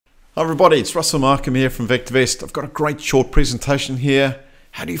Hi everybody, it's Russell Markham here from VectorVest. I've got a great short presentation here.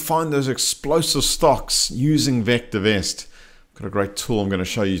 How do you find those explosive stocks using VectorVest? I've got a great tool I'm going to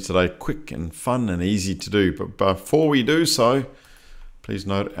show you today, quick and fun and easy to do. But before we do so, please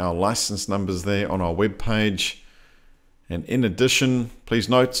note our license numbers there on our web page. And in addition, please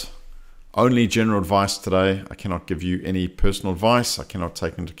note, only general advice today. I cannot give you any personal advice. I cannot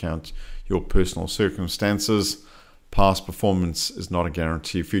take into account your personal circumstances. Past performance is not a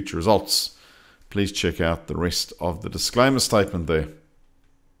guarantee of future results. Please check out the rest of the disclaimer statement there.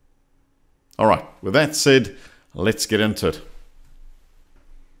 All right, with that said, let's get into it.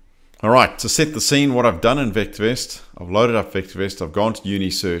 All right, to set the scene, what I've done in VectorVest, I've loaded up VectorVest, I've gone to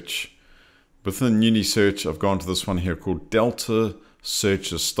Unisearch. Within Unisearch, I've gone to this one here called Delta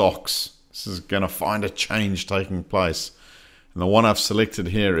Searches Stocks. This is going to find a change taking place. And the one I've selected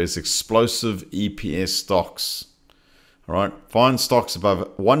here is Explosive EPS Stocks. All right, find stocks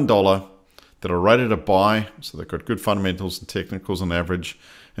above $1 that are rated a buy, so they've got good fundamentals and technicals on average,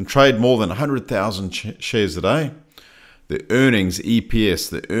 and trade more than 100,000 shares a day. The earnings, EPS,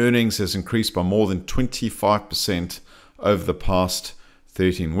 the earnings has increased by more than 25% over the past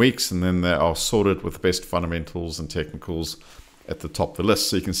 13 weeks, and then they are sorted with the best fundamentals and technicals at the top of the list.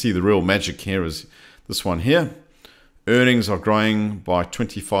 So you can see the real magic here is this one here. Earnings are growing by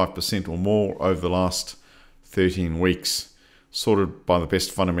 25% or more over the last 13 weeks, sorted by the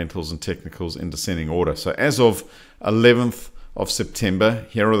best fundamentals and technicals in descending order. So as of 11th of September,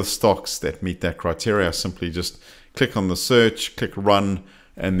 here are the stocks that meet that criteria. I simply just click on the search, click run,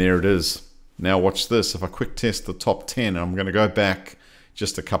 and there it is. Now watch this. If I quick test the top 10, I'm going to go back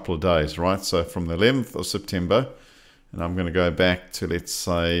just a couple of days, right? So from the 11th of September, and I'm going to go back to, let's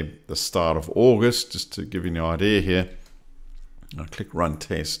say, the start of August, just to give you an idea here. I'll click run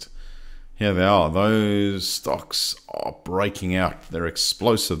test. Here they are. Those stocks are breaking out. They're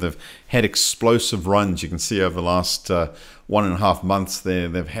explosive. They've had explosive runs. You can see over the last 1.5 months there,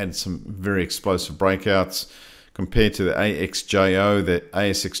 they've had some very explosive breakouts. Compared to the AXJO, the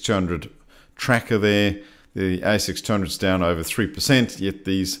ASX 200 tracker there, the ASX 200 is down over 3%, yet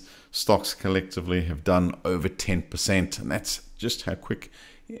these stocks collectively have done over 10%. And that's just how quick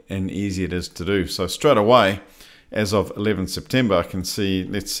and easy it is to do. So straight away, as of 11 September, I can see,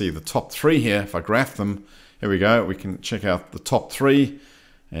 let's see the top three here. If I graph them, here we go. We can check out the top three.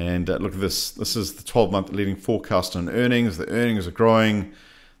 And look at this. This is the 12-month leading forecast on earnings. The earnings are growing.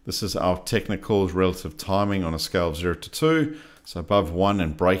 This is our technicals relative timing on a scale of 0 to 2. So above 1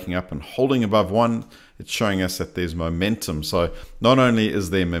 and breaking up and holding above 1. It's showing us that there's momentum. So not only is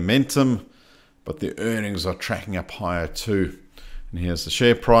there momentum, but the earnings are tracking up higher too. And here's the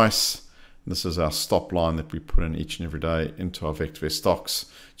share price. This is our stop line that we put in each and every day into our VectorVest stocks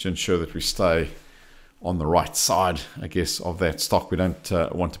to ensure that we stay on the right side, I guess, of that stock. We don't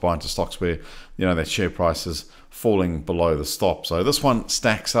want to buy into stocks where, you know, that share price is falling below the stop. So this one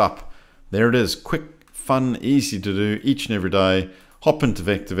stacks up. There it is. Quick, fun, easy to do each and every day. Hop into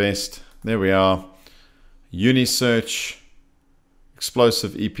VectorVest. There we are. Unisearch.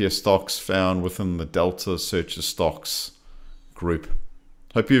 Explosive EPS stocks found within the Delta Searches Stocks group.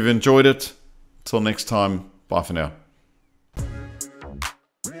 Hope you've enjoyed it. Till next time, bye for now.